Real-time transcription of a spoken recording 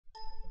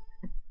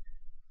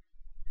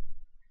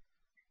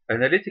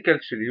Analytical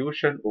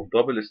solution of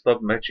double stub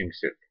matching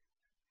circuit.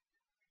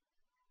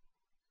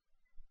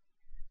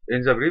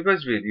 In the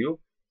previous video,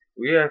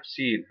 we have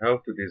seen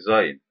how to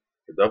design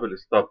a double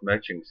stub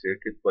matching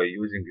circuit by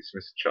using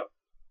Smith chart.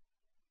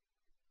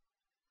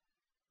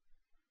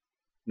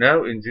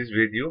 Now in this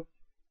video,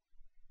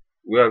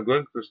 we are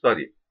going to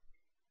study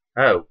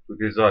how to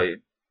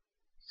design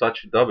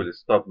such double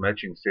stub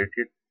matching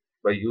circuit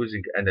by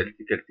using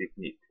analytical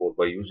technique or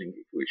by using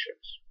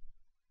equations.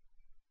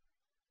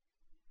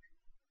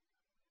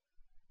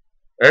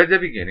 At the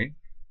beginning,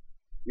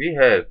 we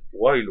have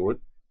Y load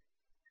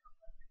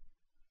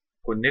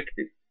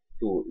connected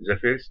to the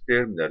first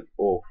terminal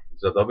of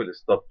the double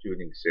stub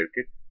tuning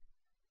circuit.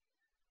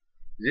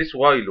 This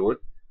Y load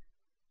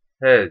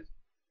has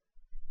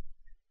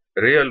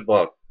real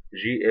part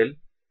GL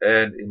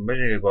and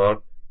imaginary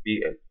part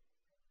BL.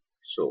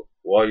 So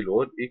Y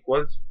load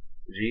equals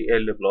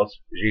GL plus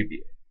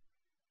GBL.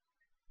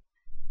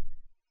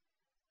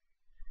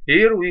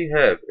 Here we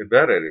have a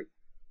parallel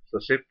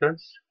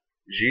susceptance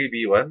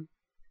GB1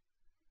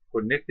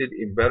 connected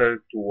in parallel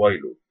to Y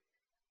load.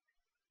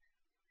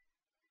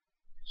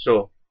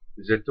 So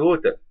the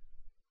total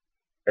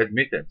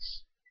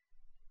admittance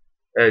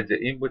at the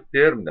input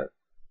terminal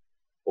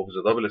of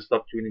the double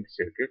stub tuning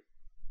circuit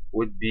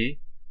would be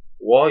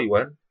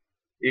Y1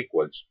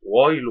 equals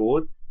Y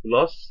load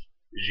plus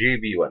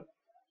GB1.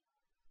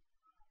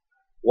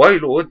 Y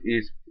load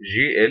is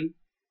GL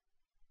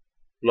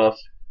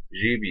plus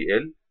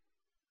GBL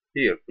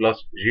here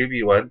plus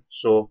GB1,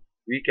 so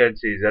we can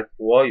say that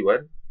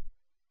Y1,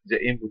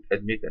 the input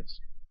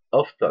admittance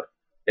after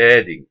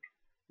adding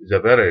the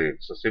parallel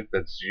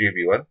susceptance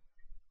GB1,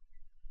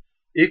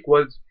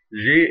 equals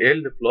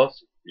GL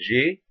plus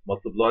J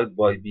multiplied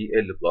by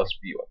BL plus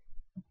B1.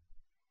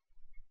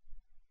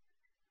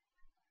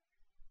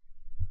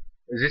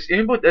 This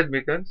input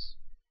admittance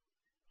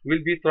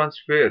will be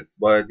transferred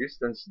by a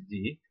distance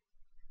D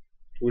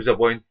to the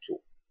point 2.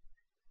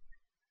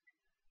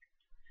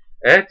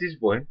 At this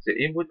point, the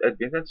input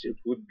admittance it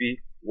would be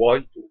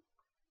Y2.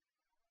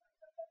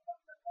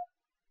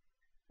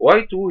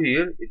 Y2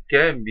 here, it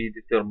can be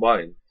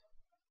determined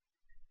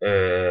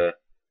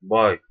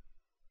by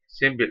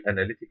simple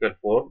analytical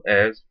form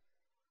as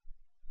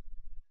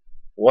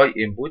Y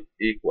input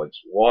equals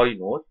Y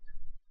naught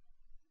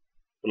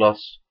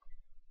plus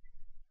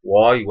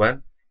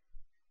Y1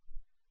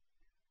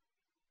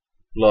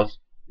 plus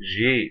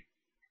J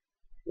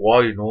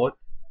Y naught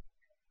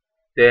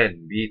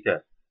tan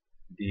beta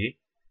D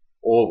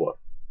over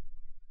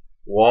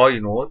Y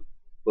naught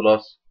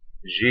plus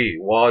J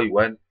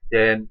Y1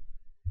 tan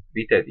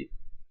beta D.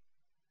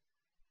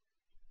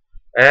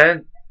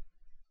 And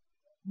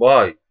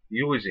by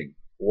using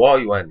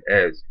Y1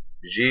 as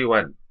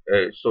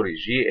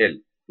GL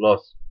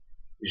plus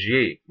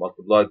J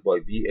multiplied by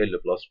BL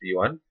plus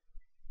B1,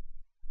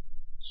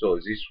 so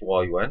this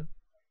Y1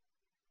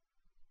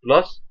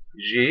 plus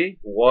J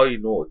Y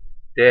naught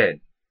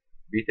tan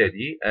beta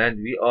D,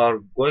 and we are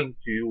going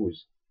to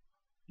use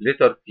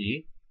letter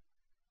T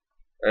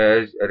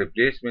as a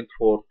replacement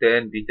for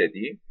tan beta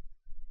D.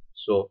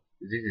 So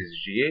this is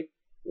J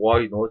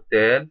Y naught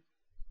tan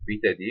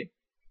beta D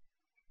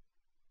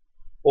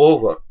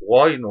over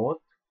Y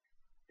naught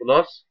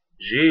plus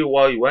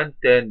JY1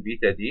 tan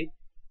beta D.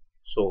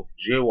 So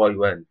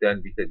JY1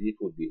 tan beta D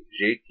would be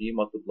JT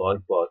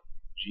multiplied by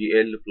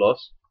GL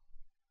plus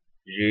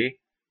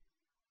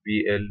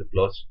JBL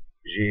plus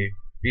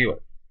JB1.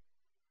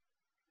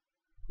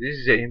 This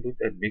is the input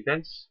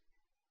admittance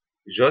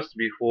just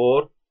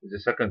before the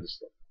second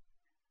step.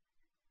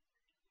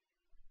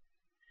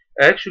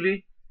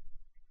 Actually,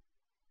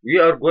 we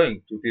are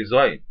going to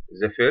design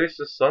the first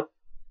step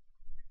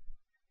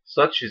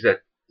such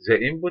that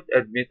the input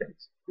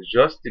admittance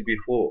just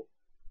before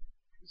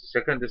the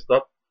second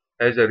step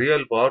has a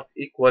real part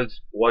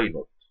equals Y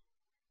naught.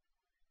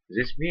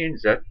 This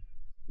means that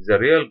the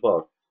real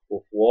part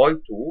of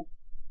Y2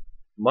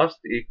 must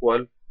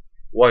equal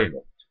Y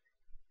naught.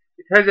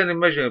 It has an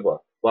imaginary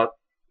part, but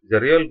the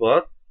real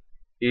part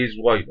is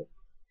Y naught.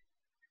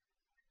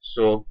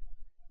 So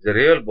the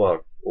real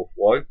part of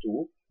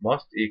Y2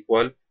 must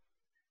equal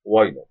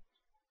Y naught,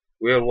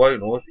 where Y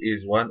naught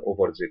is 1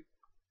 over Z.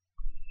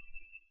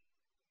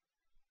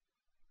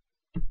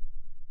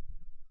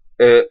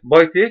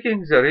 By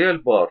taking the real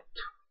part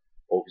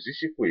of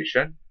this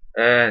equation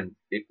and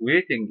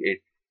equating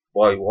it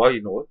by Y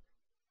naught,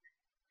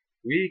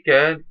 we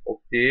can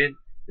obtain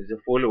the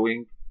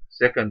following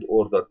second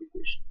order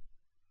equation.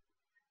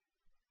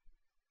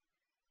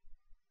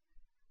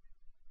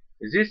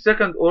 This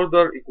second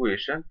order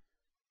equation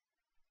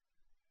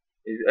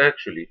is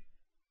actually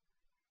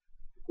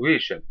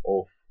equation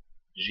of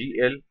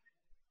GL,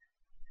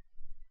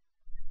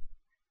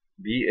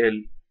 BL,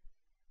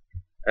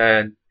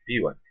 and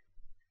P1.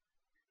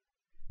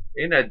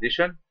 In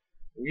addition,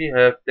 we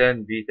have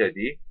tan beta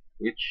D,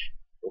 which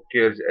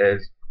occurs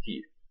as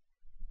T.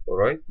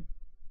 Alright?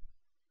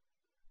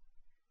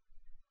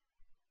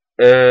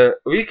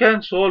 We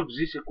can solve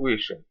this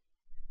equation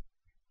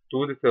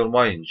to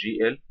determine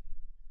GL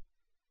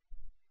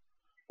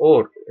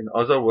Or in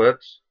other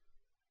words,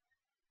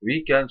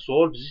 we can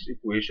solve this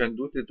equation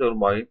to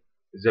determine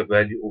the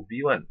value of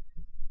B1.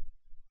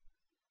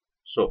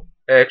 So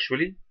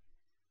actually,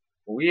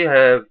 we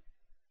have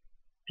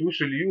two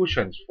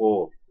solutions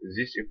for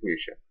this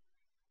equation.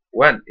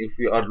 One if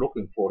we are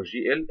looking for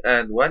GL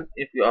and one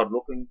if we are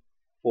looking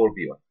for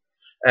B1.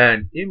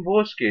 And in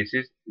both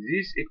cases,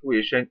 this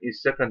equation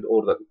is second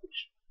order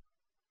equation.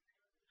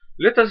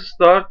 Let us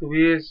start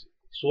with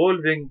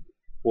solving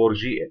for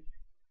GL.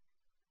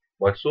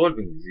 By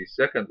solving the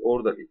second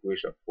order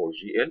equation for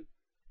GL,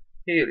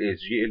 here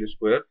is GL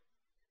squared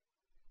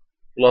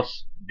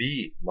plus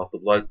B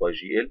multiplied by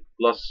GL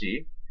plus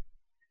C.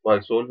 By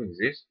solving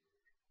this,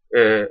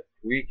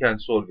 we can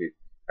solve it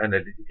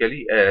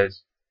analytically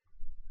as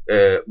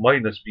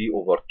minus B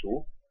over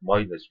 2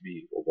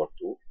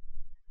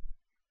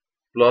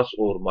 plus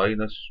or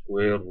minus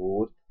square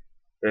root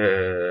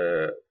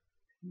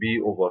B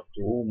over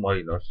 2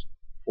 minus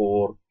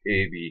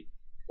 4AB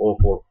or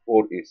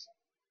 4AC.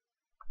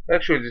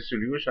 Actually, the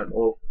solution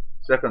of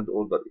second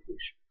order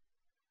equation.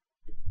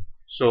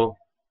 So,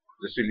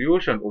 the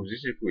solution of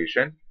this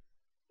equation,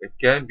 it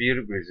can be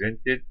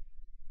represented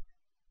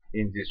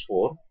in this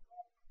form.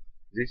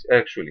 This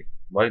actually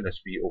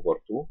minus B over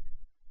 2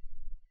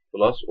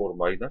 plus or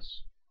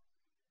minus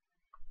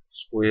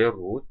square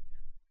root.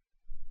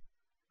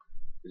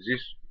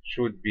 This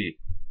should be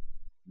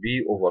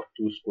B over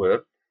 2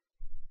 squared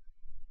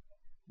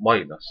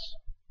minus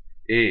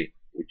A,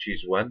 which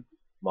is 1,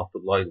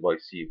 multiplied by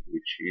C,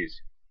 which is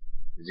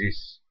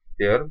this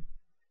term.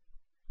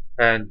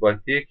 And by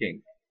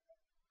taking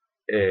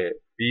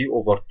B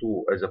over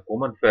 2 as a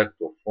common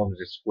factor from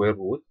the square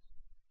root,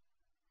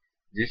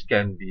 this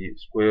can be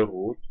square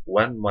root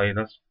 1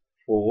 minus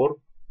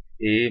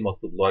 4A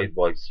multiplied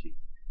by C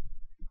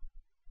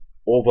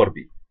over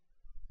B,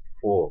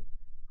 4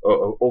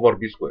 over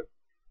B squared.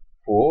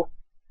 4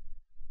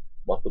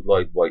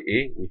 multiplied by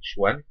A, which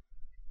 1,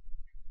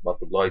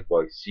 multiplied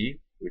by C,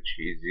 which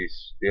is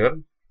this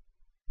term,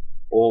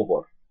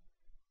 over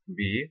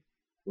B,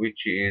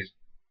 which is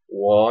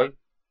Y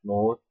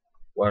naught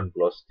 1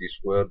 plus T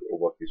squared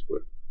over T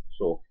squared.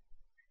 So,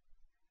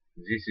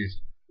 this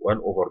is 1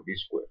 over B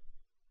squared.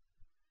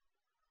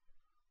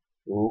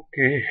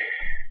 Okay.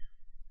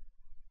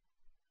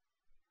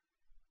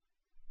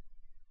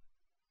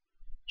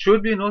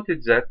 Should be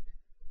noted that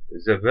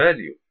the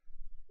value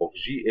of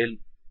GL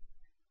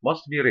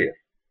must be rare.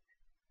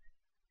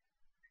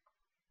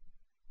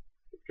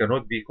 It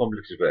cannot be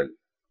complex value.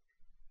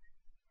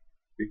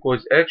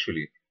 Because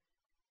actually,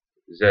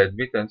 the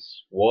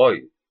admittance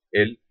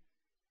YL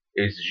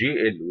is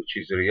GL, which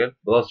is real,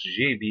 plus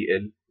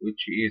JBL,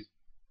 which is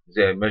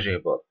the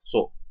imaginary part.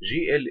 So,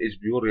 GL is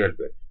pure real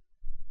value.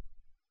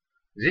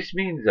 This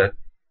means that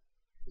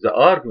the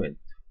argument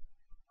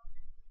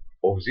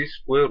of this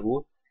square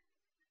root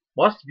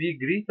must be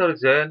greater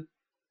than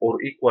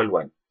or equal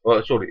 1.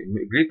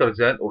 Greater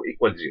than or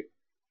equal 0.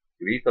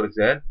 Greater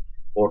than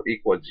or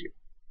equal 0.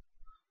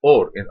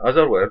 Or, in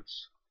other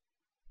words,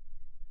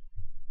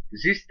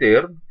 this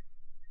term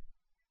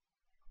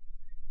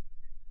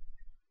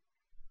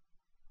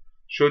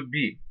should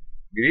be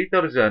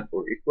greater than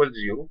or equal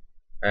 0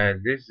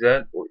 and less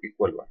than or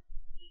equal 1.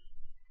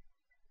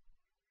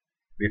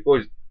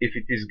 Because if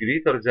it is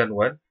greater than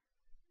 1,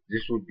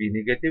 this would be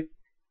negative,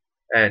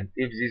 and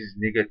if this is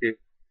negative,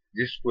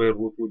 this square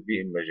root would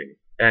be imaginary.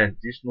 And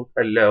this not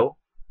allow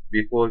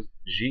because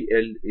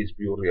GL is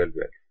pure real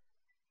value.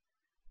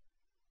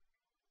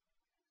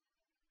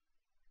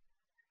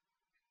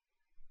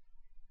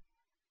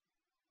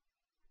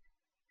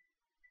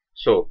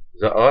 So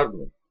the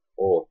argument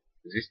of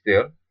this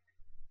term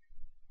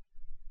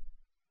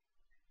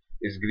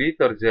is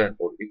greater than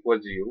or equal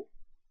 0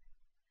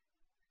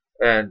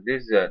 and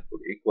less than or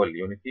equal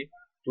unity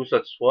to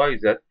satisfy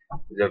that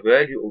the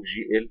value of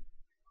GL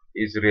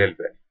is real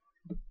value.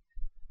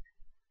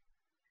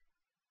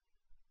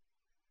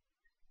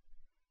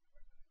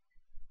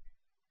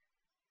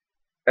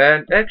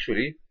 And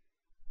actually,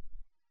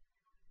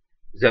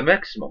 the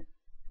maximum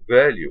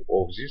value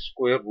of this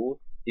square root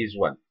is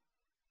 1.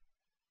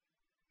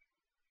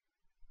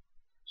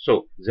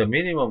 So the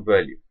minimum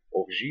value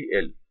of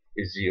GL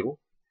is 0.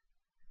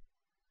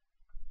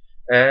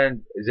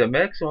 And the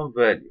maximum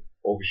value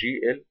of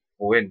GL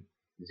when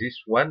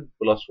this 1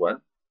 plus 1,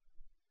 it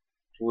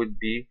would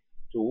be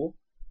 2,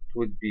 it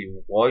would be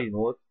Y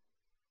naught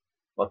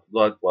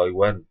multiplied by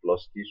 1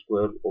 plus T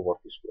squared over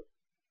T squared.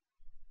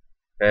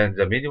 And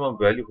the minimum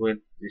value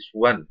when this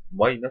 1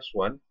 minus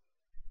 1,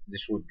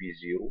 this would be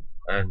 0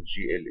 and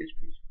GL is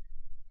 0.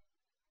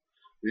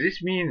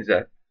 This means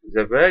that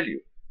the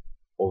value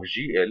of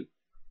GL,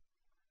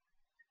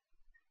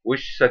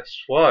 which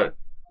satisfies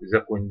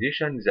the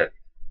condition that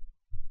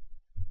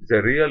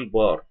the real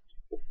part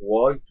of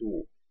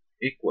Y2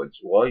 equals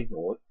Y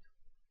naught,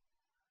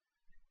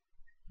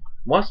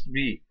 must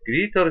be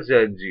greater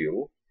than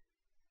 0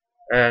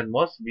 and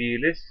must be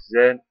less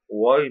than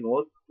Y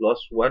naught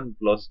plus 1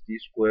 plus T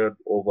squared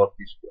over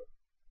T squared.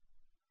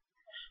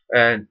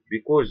 And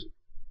because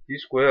T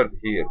squared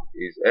here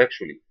is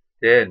actually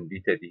tan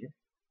beta d.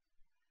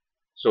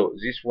 So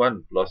this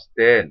 1 plus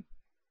tan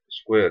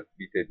squared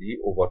beta d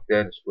over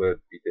tan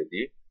squared beta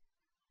d.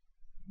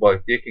 By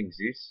taking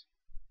this,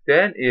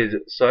 tan is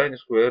sine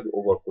squared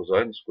over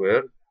cosine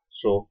squared.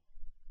 So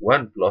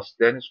 1 plus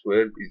tan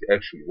squared is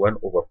actually 1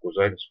 over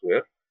cosine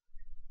squared.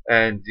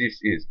 And this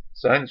is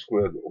sine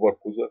squared over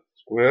cosine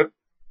squared.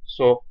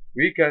 So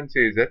we can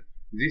say that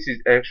this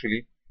is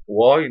actually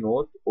y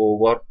naught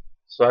over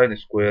sine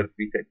squared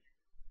beta d.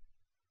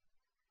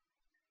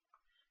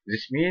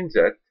 This means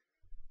that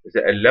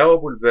the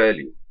allowable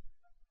value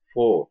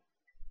for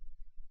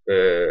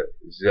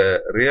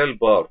the real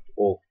part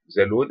of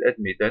the load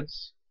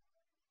admittance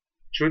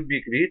should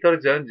be greater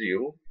than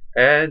 0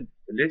 and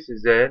less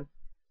than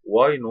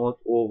y naught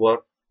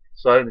over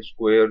sine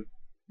squared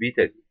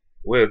beta d,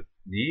 where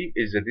d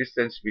is the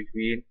distance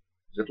between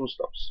the two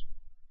stubs.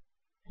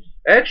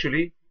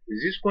 Actually,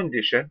 this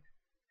condition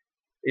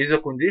is a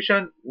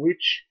condition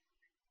which,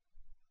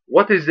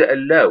 what is the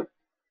allowed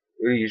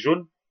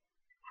region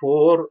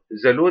for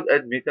the load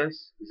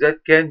admittance that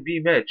can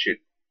be matched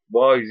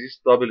by this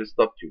double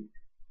stub tube.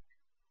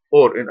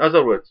 Or in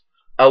other words,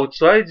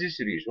 outside this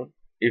region,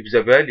 if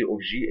the value of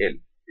GL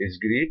is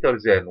greater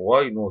than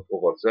y naught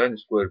over sine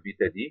square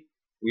beta d,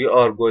 we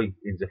are going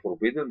in the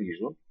forbidden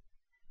region,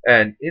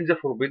 and in the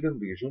forbidden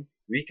region,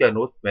 we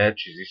cannot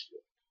match this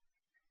load.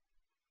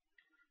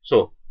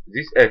 So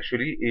this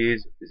actually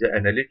is the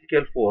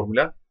analytical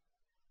formula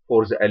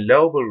for the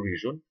allowable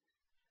region,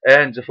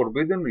 and the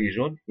forbidden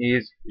region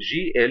is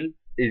GL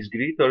is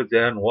greater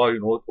than y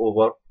naught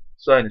over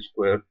sine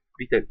square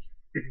beta d.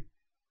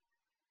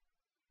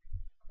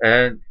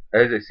 And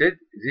as I said,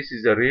 this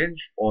is a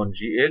range on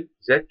GL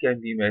that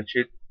can be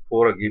matched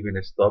for a given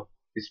stub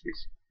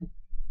space.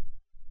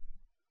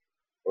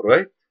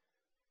 Alright?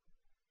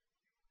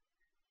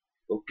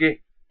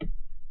 Okay.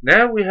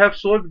 Now we have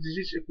solved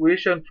this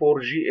equation for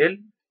GL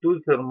to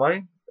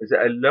determine the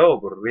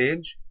allowable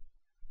range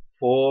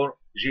for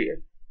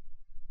GL.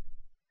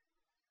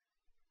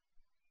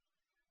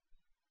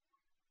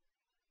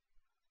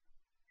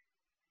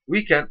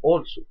 We can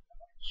also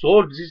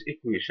solve this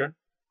equation,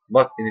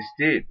 but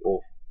instead of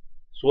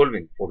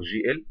solving for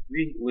GL,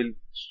 we will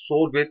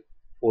solve it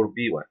for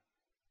B1.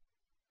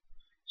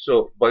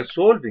 So by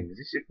solving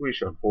this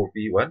equation for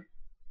B1,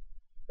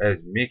 as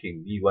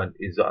making B1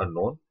 is the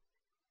unknown,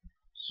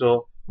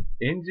 so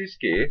in this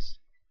case,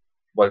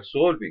 by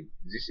solving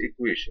this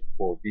equation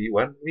for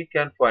B1, we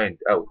can find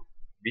out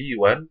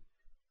B1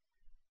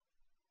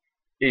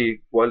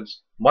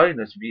 equals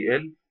minus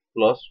BL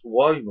plus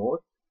Y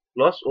naught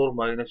plus or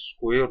minus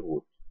square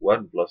root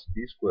 1 plus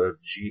T squared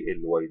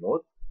GL Y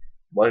naught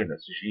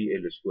minus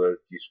GL squared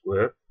T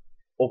squared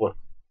over T.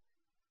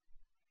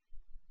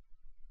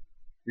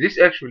 This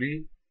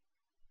actually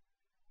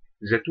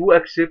the two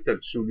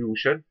acceptable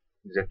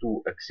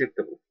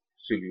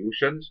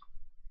solutions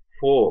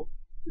for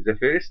the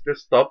first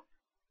stub,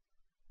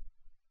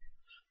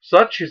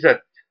 such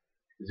that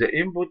the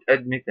input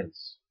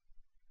admittance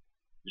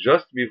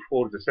just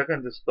before the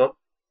second stub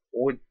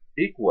would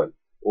equal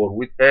or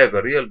would have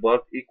a real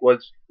part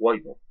equals y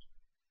naught.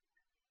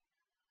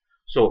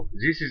 So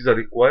this is the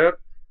required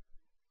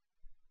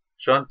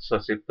shunt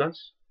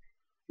susceptance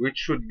which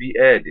should be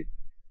added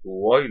to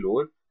y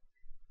load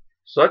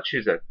such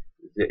that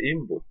the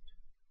input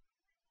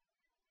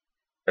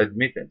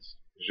admittance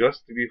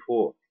just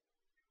before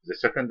the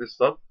second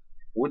stub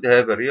would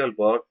have a real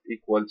part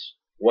equals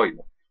y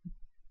naught.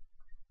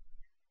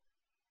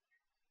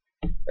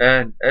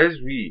 And as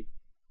we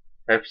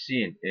have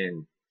seen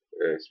in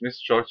Smith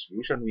chart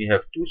solution, we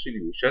have two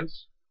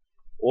solutions.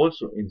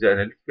 Also in the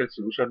analytical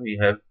solution, we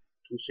have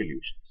two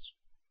solutions.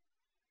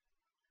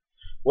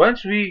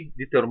 Once we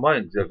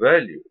determine the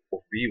value of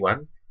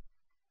B1,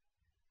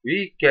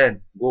 we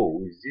can go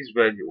with this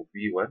value of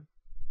B1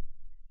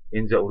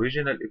 in the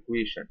original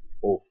equation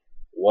of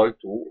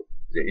Y2,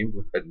 the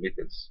input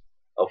admittance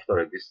after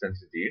a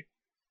distance D,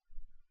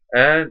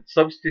 and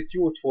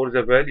substitute for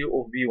the value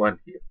of B1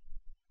 here.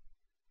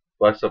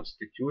 By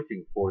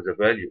substituting for the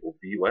value of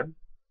B1,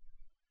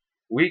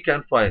 we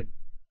can find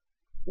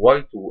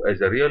Y2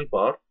 as a real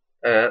part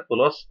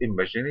plus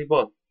imaginary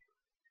part.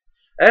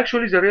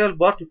 Actually, the real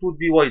part it would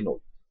be Y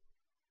naught,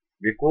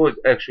 because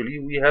actually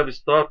we have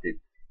started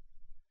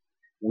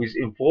with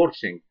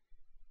enforcing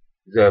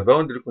the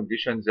boundary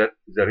condition that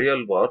the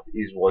real part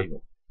is Y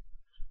naught.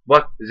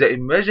 But the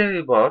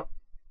imaginary part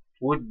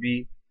would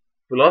be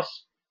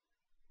plus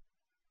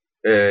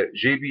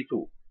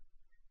JB2.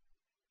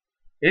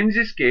 In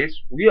this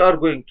case, we are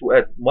going to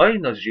add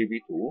minus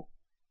JB2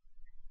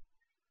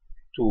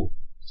 to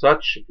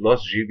such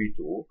plus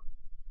JB2,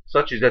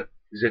 such that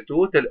the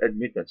total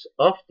admittance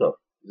after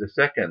the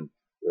second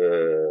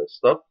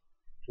stub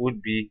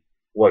would be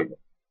Y naught.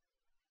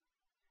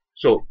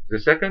 So the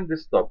second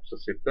stub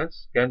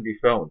susceptance can be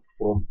found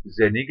from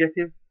the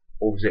negative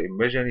of the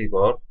imaginary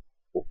part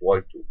of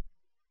Y2.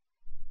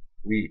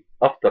 We,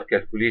 after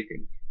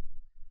calculating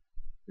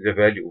the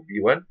value of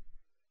B1,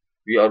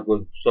 we are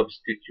going to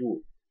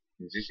substitute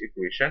in this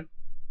equation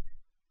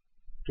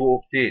to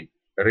obtain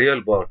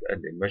real part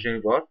and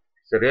imaginary part.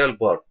 The real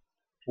part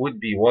would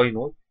be y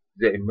naught.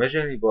 The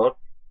imaginary part,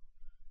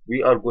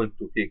 we are going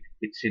to take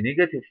its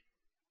negative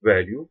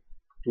value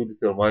to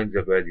determine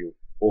the value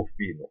of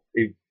b naught,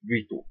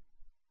 b2.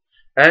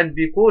 And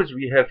because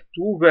we have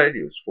two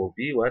values for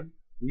b1,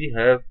 we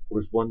have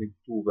corresponding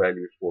two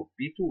values for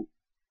b2.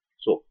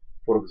 So,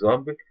 for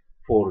example,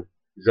 for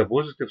the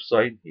positive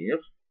sign here,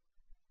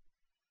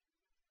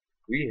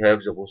 we have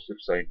the positive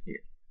sign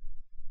here.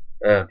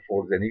 And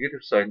for the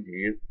negative sign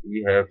here,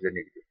 we have the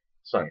negative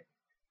sign.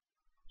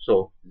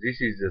 So, this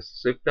is the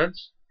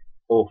acceptance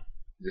of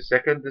the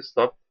second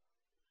stub,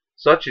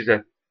 such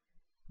that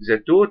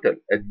the total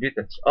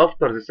admittance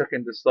after the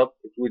second stub,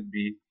 it would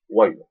be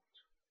y naught.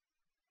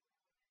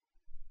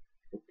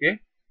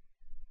 Okay?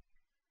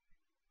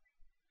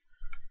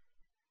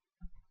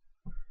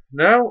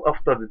 Now,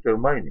 after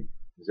determining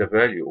the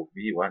value of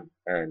b1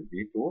 and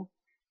b2,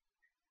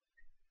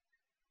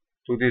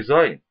 to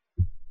design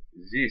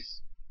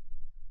these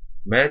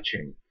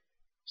matching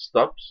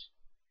stubs,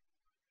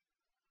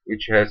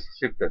 which has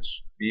acceptance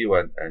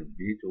b1 and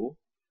b2,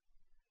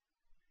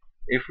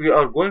 if we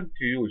are going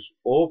to use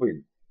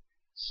open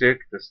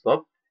circuit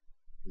stub,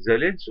 the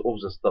length of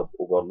the stub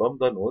over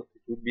lambda naught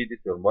would be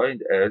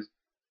determined as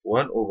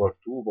 1 over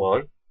 2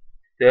 pi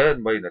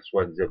 10 minus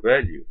 1, the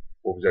value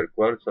of the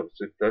required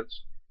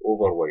subacceptance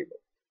over y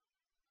naught.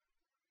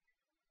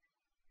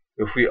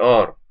 If we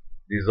are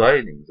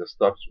designing the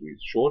stubs with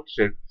short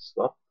circuit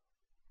stub,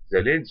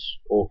 the length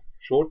of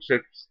short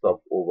circuit stub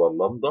over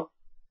lambda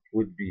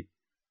would be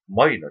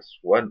minus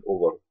 1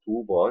 over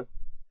 2 pi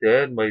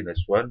 10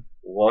 minus 1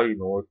 y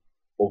naught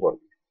over b.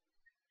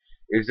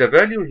 If the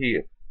value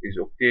here is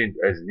obtained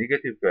as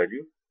negative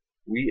value,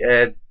 we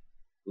add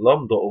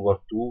lambda over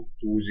 2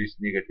 to this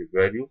negative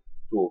value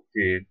to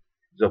obtain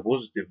the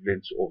positive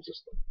length of the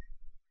stub.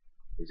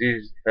 This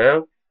is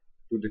how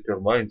to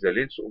determine the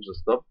length of the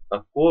stub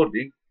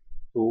according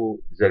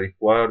to the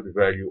required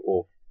value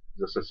of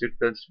the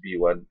susceptance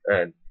B1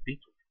 and B2.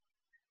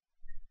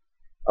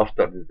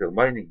 After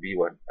determining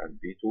B1 and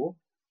B2,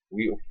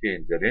 we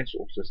obtain the length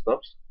of the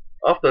stubs.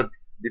 After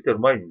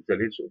determining the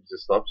length of the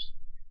stubs,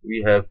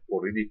 we have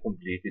already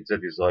completed the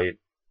design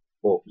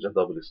of the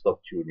double stub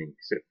tuning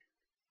circuit.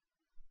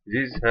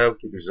 This is how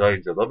to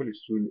design the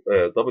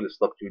double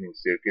stub tuning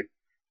circuit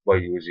by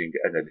using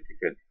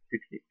analytical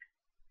technique.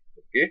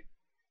 Okay?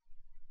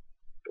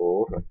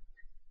 Alright.